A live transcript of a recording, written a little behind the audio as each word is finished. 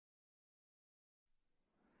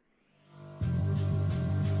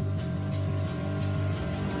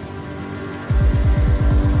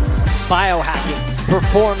biohacking,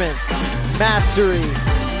 performance, mastery,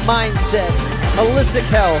 mindset, holistic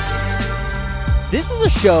health. This is a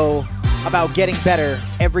show about getting better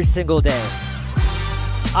every single day.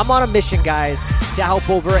 I'm on a mission, guys, to help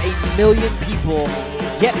over 1 million people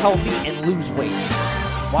get healthy and lose weight.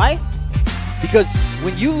 Why? Because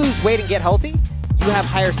when you lose weight and get healthy, you have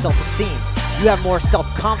higher self-esteem. You have more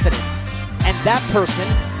self-confidence. And that person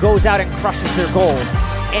goes out and crushes their goals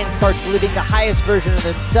and starts living the highest version of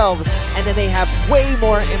themselves, and then they have way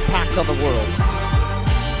more impact on the world.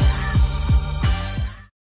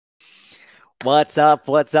 What's up?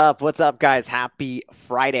 What's up? What's up, guys? Happy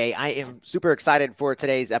Friday. I am super excited for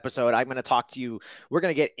today's episode. I'm going to talk to you. We're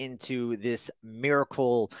going to get into this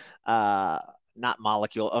miracle, not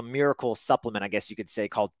molecule, a miracle supplement, I guess you could say,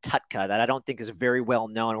 called Tudca, that I don't think is very well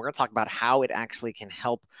known. We're going to talk about how it actually can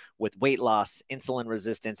help with weight loss, insulin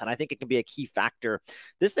resistance, and I think it can be a key factor.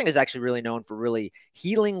 This thing is actually really known for really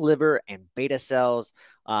healing liver and beta cells.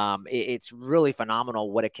 It's really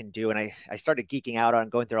phenomenal what it can do. And I started geeking out on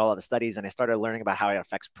going through all of the studies, and I started learning about how it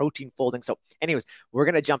affects protein folding. So anyways, we're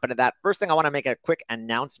going to jump into that. First thing, I want to make a quick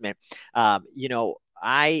announcement.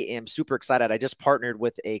 I am super excited. I just partnered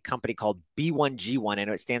with a company called B1G1, and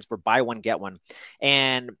it stands for Buy One, Get One.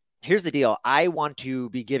 And here's the deal. I want to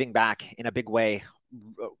be giving back in a big way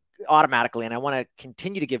automatically, and I want to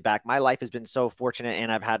continue to give back. My life has been so fortunate,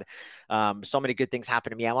 and I've had so many good things happen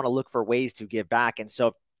to me. I want to look for ways to give back. And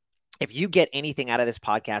so if you get anything out of this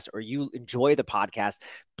podcast or you enjoy the podcast,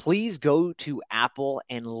 please go to Apple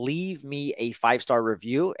and leave me a 5-star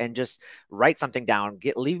review and just write something down.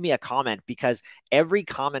 Leave me a comment, because every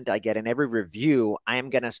comment I get and every review, I am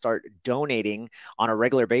going to start donating on a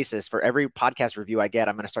regular basis. For every podcast review I get,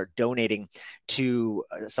 I'm going to start donating to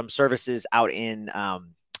some services out in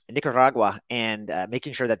Nicaragua, and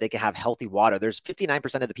making sure that they can have healthy water. There's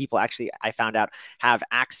 59% of the people, actually, I found out, have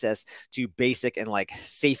access to basic and like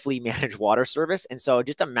safely managed water service. And so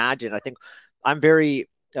just imagine, I think I'm very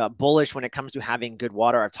bullish when it comes to having good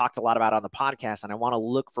water. I've talked a lot about it on the podcast, and I want to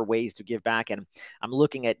look for ways to give back. And I'm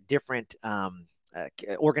looking at different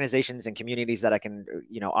organizations and communities that I can,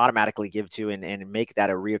 automatically give to and make that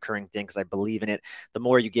a reoccurring thing, because I believe in it. The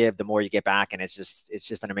more you give, the more you get back. And it's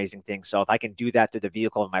just an amazing thing. So if I can do that through the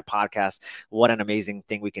vehicle of my podcast, what an amazing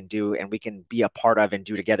thing we can do, and we can be a part of and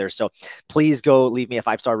do together. So please go leave me a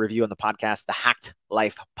 5-star review on the podcast, the Hacked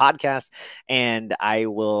Life podcast, and I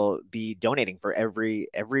will be donating for every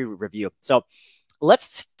review. So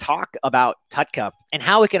let's talk about Tudca and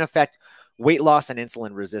how it can affect weight loss and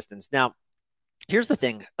insulin resistance. Now, here's the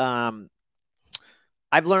thing.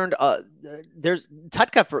 I've learned there's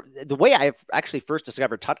Tudca. For the way I actually first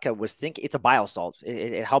discovered Tudca was it's a bile salt.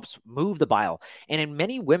 It helps move the bile. And in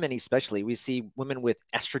many women, especially, we see women with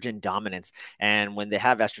estrogen dominance. And when they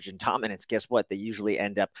have estrogen dominance, guess what? They usually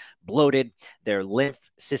end up bloated. Their lymph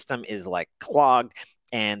system is like clogged,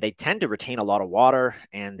 and they tend to retain a lot of water,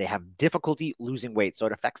 and they have difficulty losing weight. So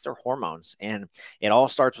it affects their hormones, and it all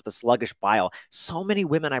starts with a sluggish bile. So many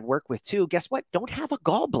women I've worked with too, guess what? Don't have a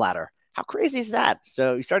gallbladder. How crazy is that?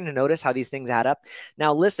 So you're starting to notice how these things add up.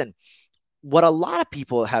 Now, listen, what a lot of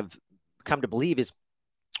people have come to believe is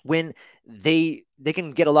when they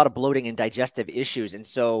can get a lot of bloating and digestive issues. And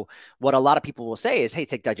so what a lot of people will say is, hey,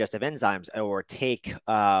 take digestive enzymes, or take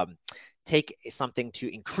something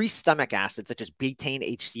to increase stomach acid, such as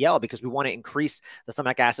betaine HCl, because we want to increase the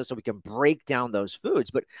stomach acid so we can break down those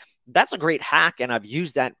foods. But that's a great hack, and I've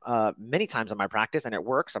used that many times in my practice, and it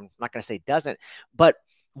works. I'm not going to say it doesn't, but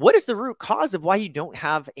what is the root cause of why you don't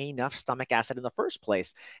have enough stomach acid in the first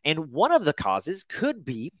place? And one of the causes could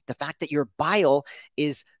be the fact that your bile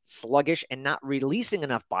is sluggish and not releasing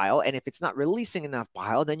enough bile. And if it's not releasing enough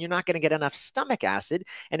bile, then you're not going to get enough stomach acid.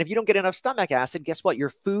 And if you don't get enough stomach acid, guess what? Your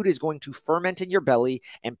food is going to ferment in your belly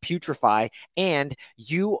and putrefy, and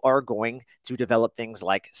you are going to develop things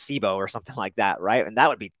like SIBO or something like that, right? And that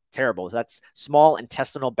would be terrible. That's small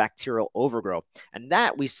intestinal bacterial overgrowth. And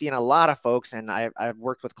that we see in a lot of folks. And I've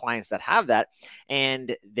worked with clients that have that,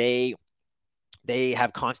 and they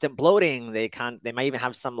have constant bloating. They might even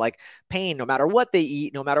have some like pain, no matter what they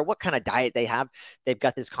eat, no matter what kind of diet they have, they've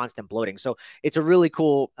got this constant bloating. So it's a really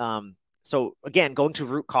cool, so again, going to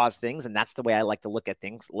root cause things. And that's the way I like to look at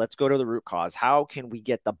things. Let's go to the root cause. How can we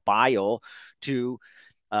get the bile to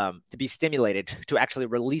be stimulated, to actually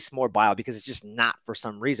release more bile, because it's just not for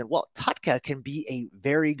some reason? Well, Tudca can be a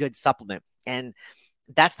very good supplement, and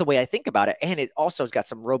that's the way I think about it. And it also has got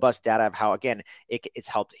some robust data of how, again, it's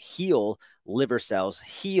helped heal liver cells,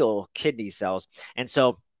 heal kidney cells. And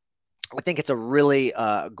so I think it's a really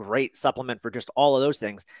great supplement for just all of those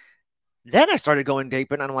things. Then I started going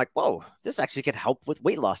deep and I'm like, whoa, this actually can help with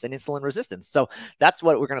weight loss and insulin resistance. So that's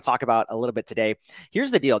what we're going to talk about a little bit today.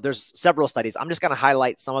 Here's the deal. There's several studies. I'm just going to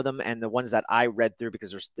highlight some of them and the ones that I read through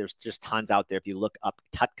because there's just tons out there if you look up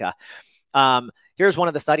Tudca. Here's one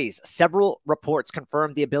of the studies. Several reports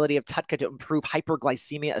confirmed the ability of Tudca to improve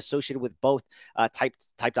hyperglycemia associated with both type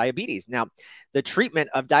diabetes. Now, the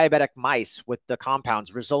treatment of diabetic mice with the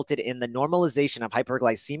compounds resulted in the normalization of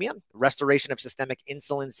hyperglycemia, restoration of systemic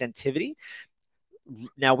insulin sensitivity.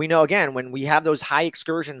 Now, we know, again, when we have those high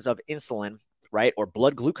excursions of insulin, right, or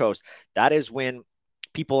blood glucose, that is when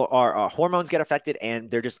people are hormones get affected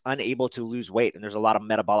and they're just unable to lose weight. And there's a lot of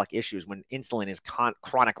metabolic issues when insulin is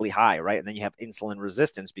chronically high, right? And then you have insulin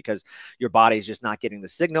resistance because your body is just not getting the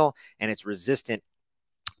signal and it's resistant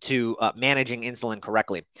to managing insulin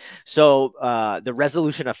correctly. So the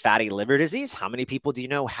resolution of fatty liver disease, how many people do you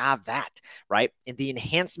know have that, right? And the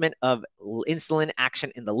enhancement of insulin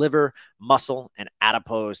action in the liver, muscle, and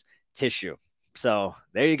adipose tissue. So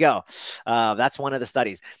there you go. That's one of the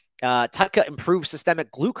studies. Tudca improves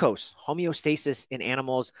systemic glucose homeostasis in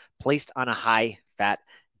animals placed on a high-fat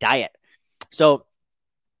diet. So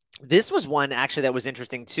this was one actually that was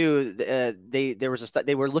interesting too. They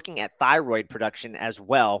were looking at thyroid production as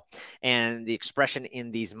well and the expression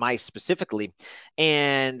in these mice specifically.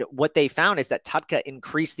 And what they found is that Tudca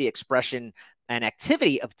increased the expression and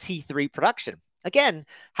activity of T3 production. Again,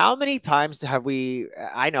 how many times have we,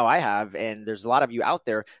 I know I have, and there's a lot of you out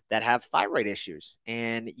there that have thyroid issues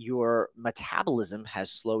and your metabolism has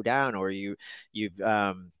slowed down, or you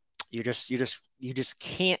just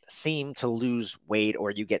can't seem to lose weight, or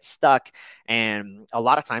you get stuck. And a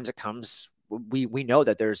lot of times it comes, we know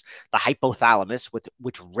that there's the hypothalamus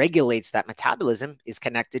which regulates that metabolism is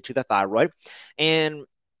connected to the thyroid. And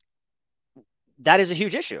that is a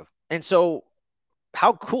huge issue. And so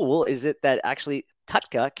how cool is it that actually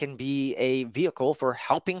Tudca can be a vehicle for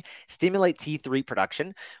helping stimulate T3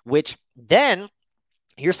 production, which then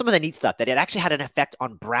here's some of the neat stuff, that it actually had an effect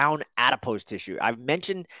on brown adipose tissue. I've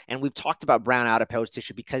mentioned and we've talked about brown adipose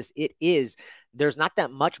tissue because there's not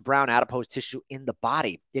that much brown adipose tissue in the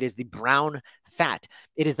body. It is the brown fat.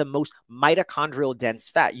 It is the most mitochondrial dense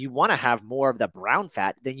fat. You want to have more of the brown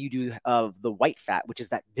fat than you do of the white fat, which is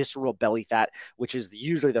that visceral belly fat, which is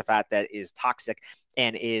usually the fat that is toxic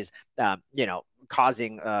and is,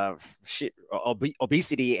 causing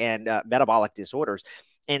obesity and metabolic disorders.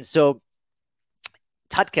 And so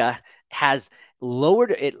Tudca has lowered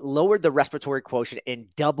the respiratory quotient and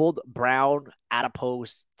doubled brown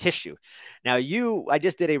adipose tissue. Now, I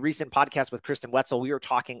just did a recent podcast with Kristen Wetzel. We were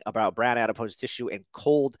talking about brown adipose tissue and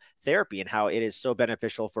cold therapy and how it is so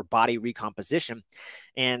beneficial for body recomposition.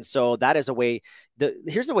 And so that is a way.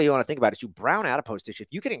 Here's the way you want to think about it. Brown adipose tissue, if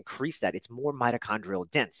you can increase that, it's more mitochondrial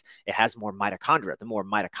dense. It has more mitochondria. The more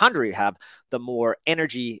mitochondria you have, the more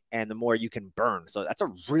energy and the more you can burn. So that's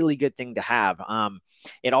a really good thing to have.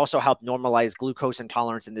 It also helped normalize glucose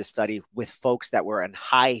intolerance in this study with folks that were in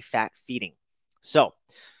high fat feeding. So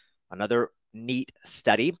another neat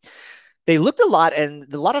study. They looked a lot,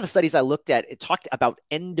 and a lot of the studies I looked at, it talked about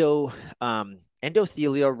endothelial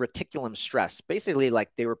reticulum stress. Basically, like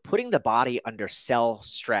they were putting the body under cell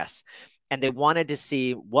stress, and they wanted to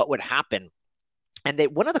see what would happen. And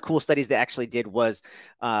one of the cool studies they actually did was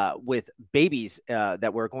with babies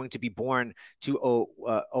that were going to be born to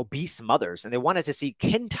obese mothers. And they wanted to see,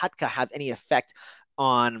 can Tudca have any effect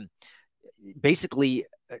on basically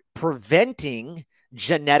preventing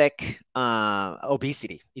genetic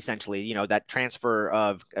obesity, essentially, that transfer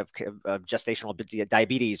of gestational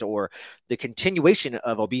diabetes or the continuation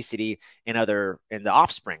of obesity in the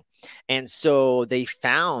offspring. And so they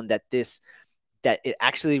found that it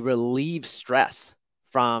actually relieves stress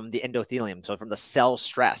from the endothelium, so from the cell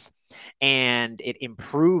stress, and it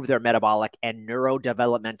improved their metabolic and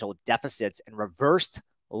neurodevelopmental deficits and reversed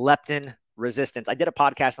leptin resistance. I did a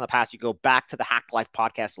podcast in the past. You go back to the Hack Life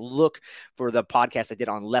podcast, look for the podcast I did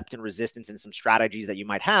on leptin resistance and some strategies that you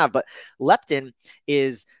might have. But leptin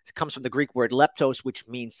comes from the Greek word leptos, which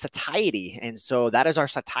means satiety. And so that is our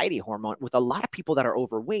satiety hormone. With a lot of people that are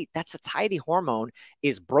overweight, that satiety hormone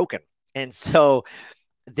is broken. And so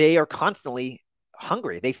they are constantly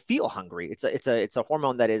hungry. They feel hungry. It's a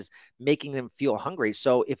hormone that is making them feel hungry.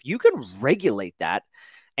 So if you can regulate that,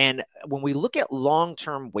 and when we look at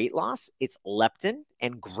long-term weight loss, it's leptin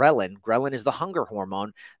and ghrelin. Ghrelin is the hunger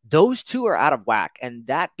hormone. Those two are out of whack. And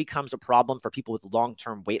that becomes a problem for people with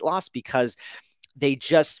long-term weight loss because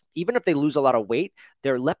even if they lose a lot of weight,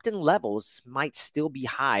 their leptin levels might still be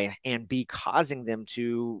high and be causing them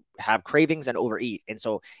to have cravings and overeat. And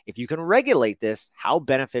so if you can regulate this, how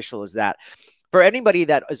beneficial is that? for anybody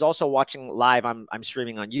that is also watching live, I'm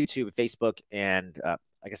streaming on YouTube, Facebook, and I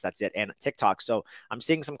guess that's it, and TikTok. So I'm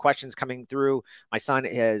seeing some questions coming through. My son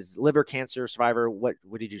is liver cancer survivor. What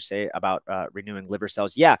did you say about renewing liver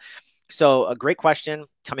cells? Yeah. So a great question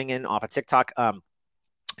coming in off of TikTok.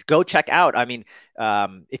 Go check out. I mean,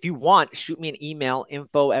 if you want, shoot me an email,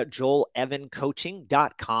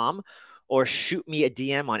 info@joelevancoaching.com, or shoot me a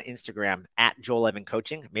DM on Instagram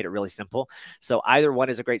 @JoelEvanCoaching. Made it really simple. So either one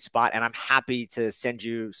is a great spot, and I'm happy to send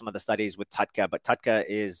you some of the studies with Tudca. But Tudca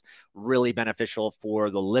is really beneficial for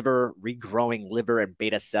the liver, regrowing liver and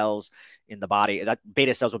beta cells in the body. That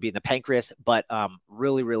beta cells will be in the pancreas, but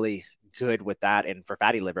really, really good with that, and for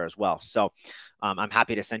fatty liver as well. So I'm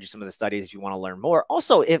happy to send you some of the studies if you want to learn more.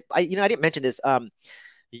 Also, if I didn't mention this,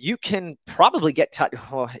 you can probably get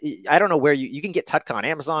well, I don't know where you can get Tudca on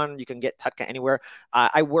Amazon. You can get Tudca anywhere.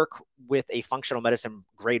 I work with a functional medicine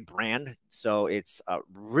grade brand, so it's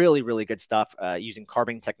really, really good stuff using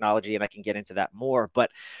carbon technology, and I can get into that more.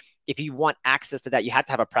 But if you want access to that, you have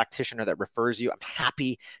to have a practitioner that refers you. I'm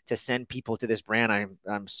happy to send people to this brand.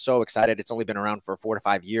 I'm so excited. It's only been around for 4 to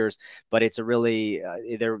 5 years, but it's a really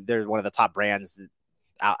they're one of the top brands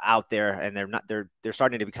out there, and they're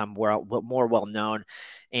starting to become more well known,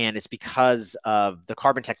 and it's because of the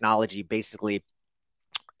carbon technology. Basically,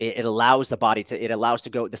 it allows the body to,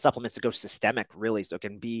 the supplements to go systemic, really, so it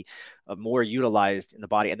can be more utilized in the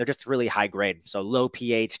body. And they're just really high grade. So low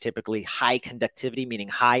pH, typically high conductivity, meaning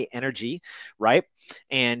high energy, right?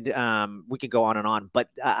 And we could go on and on, but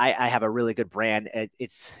I have a really good brand.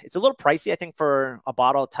 It's a little pricey, I think, for a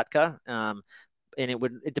bottle of Tudca.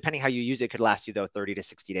 And depending how you use it, could last you, though, 30 to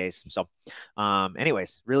 60 days. So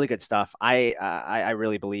anyways, really good stuff. I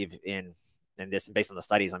really believe in this, based on the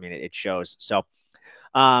studies. I mean, it shows. So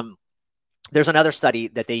there's another study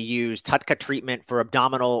that they use Tudca treatment for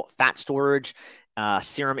abdominal fat storage,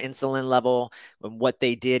 serum insulin level. And what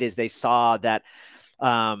they did is they saw that,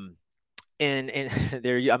 and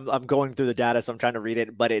I'm going through the data, so I'm trying to read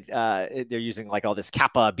it, but they're using like all this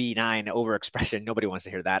kappa B9 overexpression. Nobody wants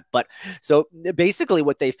to hear that. But so basically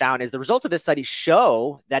what they found is the results of this study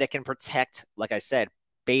show that it can protect, like I said,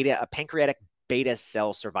 pancreatic beta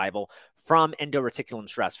cell survival from endoreticulum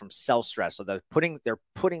stress, from cell stress. So the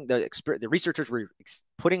researchers were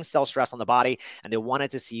putting cell stress on the body, and they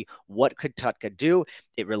wanted to see what could Tudca do.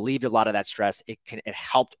 It relieved a lot of that stress. It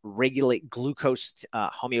helped regulate glucose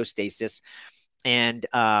homeostasis, and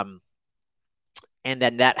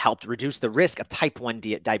then that helped reduce the risk of type 1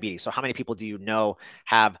 diabetes. So how many people do you know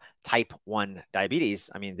have type 1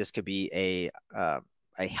 diabetes? I mean, this could be a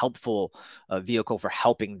helpful vehicle for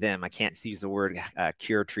helping them. I can't use the word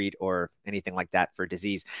cure, treat, or anything like that for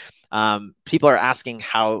disease. People are asking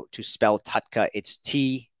how to spell Tudca. It's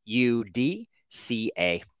Tudca.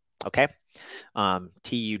 Okay.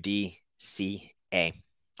 Tudca.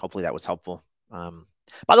 Hopefully that was helpful.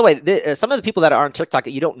 By the way, some of the people that are on TikTok,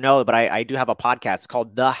 you don't know, but I do have a podcast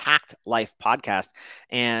called The Hacked Life Podcast.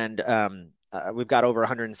 And we've got over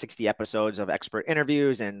 160 episodes of expert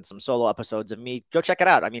interviews and some solo episodes of me. Go check it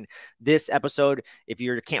out. I mean, this episode, if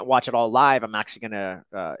you can't watch it all live, I'm actually going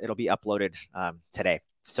to, it'll be uploaded today.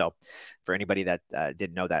 So for anybody that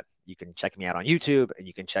didn't know that, you can check me out on YouTube, and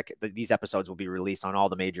you can check it. These episodes will be released on all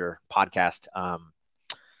the major podcast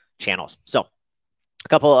channels. So a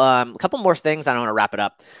couple more things. I don't want to wrap it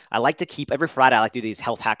up. I like to keep every Friday. I like to do these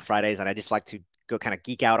health hack Fridays, and I just like to go kind of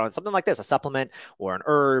geek out on something like this, a supplement or an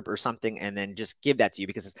herb or something, and then just give that to you,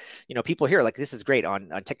 because, people here like, this is great on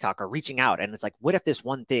TikTok, are reaching out, and it's like, what if this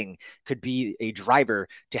one thing could be a driver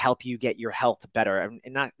to help you get your health better? And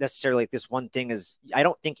not necessarily like this one thing is, I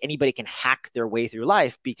don't think anybody can hack their way through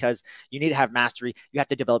life, because you need to have mastery. You have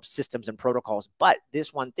to develop systems and protocols, but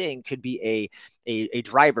this one thing could be a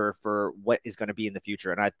driver for what is going to be in the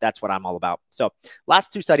future. And that's what I'm all about. So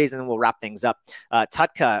last 2 studies, and then we'll wrap things up.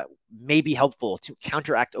 Tudca may be helpful to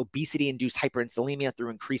counteract obesity-induced hyperinsulinemia through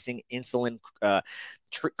increasing insulin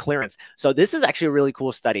clearance. So this is actually a really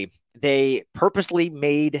cool study. They purposely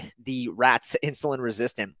made the rats insulin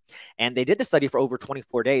resistant, and they did the study for over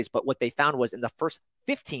 24 days. But what they found was, in the first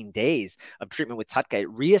 15 days of treatment with Tudca, it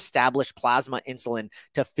reestablished plasma insulin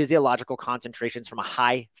to physiological concentrations from a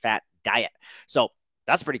high-fat diet. So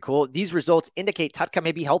that's pretty cool. These results indicate Tudca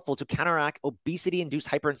may be helpful to counteract obesity-induced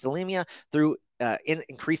hyperinsulinemia through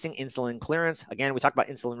increasing insulin clearance. Again, we talk about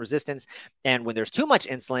insulin resistance, and when there's too much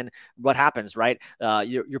insulin, what happens, right?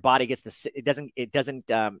 Your body gets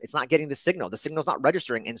it's not getting the signal. The signal's not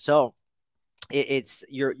registering, and so it's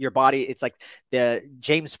your body. It's like the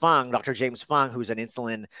Dr. James Fung, who's an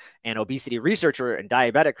insulin and obesity researcher and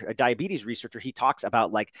diabetes researcher. He talks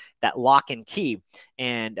about like that lock and key,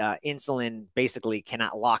 and insulin basically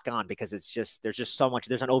cannot lock on because it's just, there's just so much,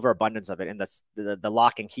 there's an overabundance of it, and the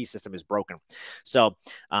lock and key system is broken. So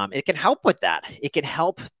it can help with that. It can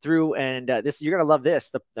help through, and this, you're gonna love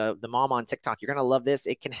this. The mom on TikTok, you're gonna love this.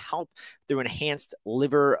 It can help through enhanced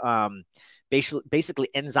liver, basically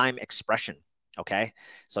enzyme expression. Okay,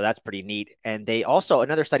 so that's pretty neat. And they also,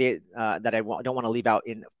 another study that I don't want to leave out,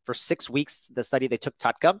 for 6 weeks, the study, they took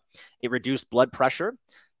Tudca. It reduced blood pressure.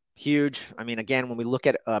 Huge. I mean, again, when we look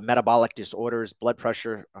at metabolic disorders, blood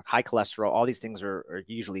pressure, high cholesterol, all these things are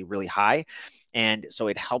usually really high. And so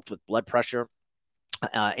it helped with blood pressure,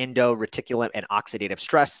 endo, reticulum, and oxidative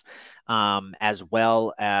stress, as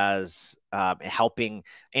well as helping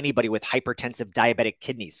anybody with hypertensive diabetic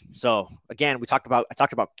kidneys. So again, I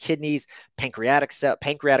talked about kidneys,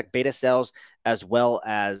 pancreatic beta cells, as well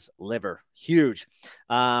as liver. Huge.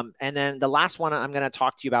 And then the last one I'm going to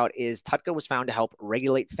talk to you about is Tudca was found to help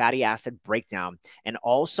regulate fatty acid breakdown and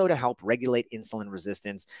also to help regulate insulin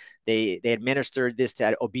resistance. They administered this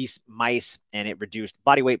to obese mice, and it reduced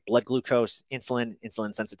body weight, blood glucose, insulin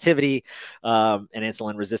sensitivity, and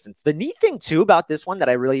insulin resistance. The neat thing too about this one that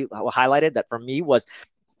I really highlighted that for me was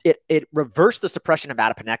it reversed the suppression of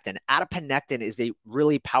adiponectin. Adiponectin is a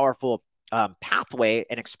really powerful pathway,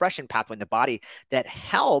 an expression pathway in the body that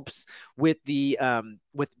helps with the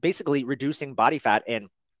with basically reducing body fat and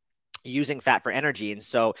using fat for energy. And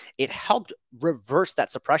so it helped reverse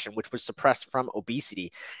that suppression, which was suppressed from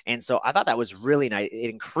obesity. And so I thought that was really nice. It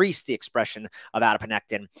increased the expression of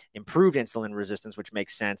adiponectin, improved insulin resistance, which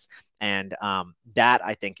makes sense. And that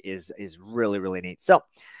I think is really, really neat. So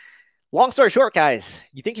long story short, guys,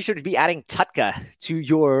 you think you should be adding Tudca to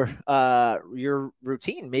your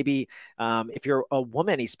routine. Maybe if you're a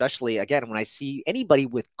woman, especially, again, when I see anybody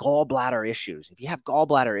with gallbladder issues, if you have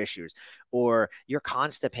gallbladder issues, or you're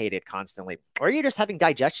constipated constantly, or you're just having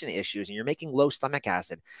digestion issues and you're making low stomach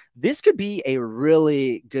acid, this could be a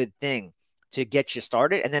really good thing to get you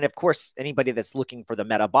started. And then, of course, anybody that's looking for the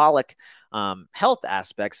metabolic health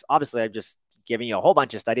aspects, obviously, I've just giving you a whole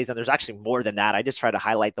bunch of studies, and there's actually more than that. I just try to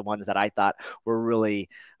highlight the ones that I thought were really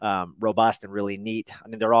robust and really neat. I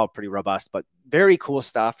mean, they're all pretty robust, but very cool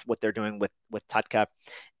stuff what they're doing with Tudca.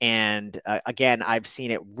 And again, I've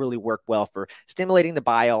seen it really work well for stimulating the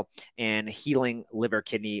bile and healing liver,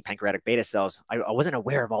 kidney, pancreatic beta cells. I wasn't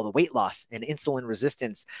aware of all the weight loss and insulin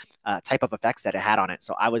resistance type of effects that it had on it.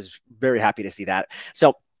 So I was very happy to see that.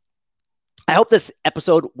 So I hope this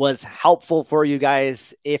episode was helpful for you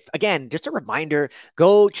guys. If, again, just a reminder,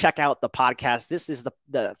 go check out the podcast. This is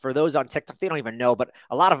the for those on TikTok, they don't even know, but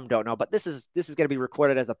a lot of them don't know, but this is going to be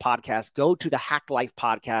recorded as a podcast. Go to the Hack Life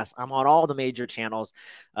podcast. I'm on all the major channels,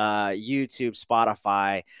 YouTube,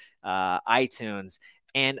 Spotify, iTunes.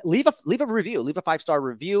 And leave a review, leave a 5-star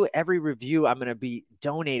review. Every review I'm going to be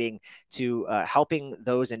donating to helping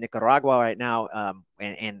those in Nicaragua right now,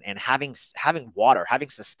 and having water, having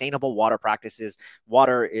sustainable water practices.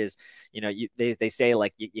 Water is, they say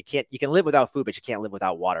like you can live without food, but you can't live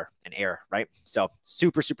without water and air, right? So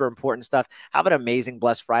super, super important stuff. Have an amazing,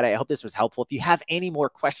 blessed Friday. I hope this was helpful. If you have any more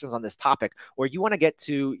questions on this topic, or you want to get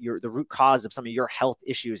to the root cause of some of your health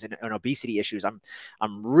issues and obesity issues, I'm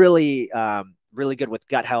really good with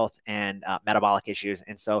gut health and metabolic issues.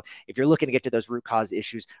 And so if you're looking to get to those root cause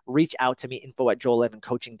issues, reach out to me,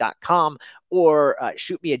 info@joelevancoaching.com, or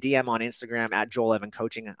shoot me a DM on Instagram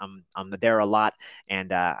 @joelevancoaching. I'm there a lot,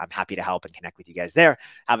 and I'm happy to help and connect with you guys there.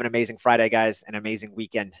 Have an amazing Friday, guys, an amazing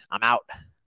weekend. I'm out.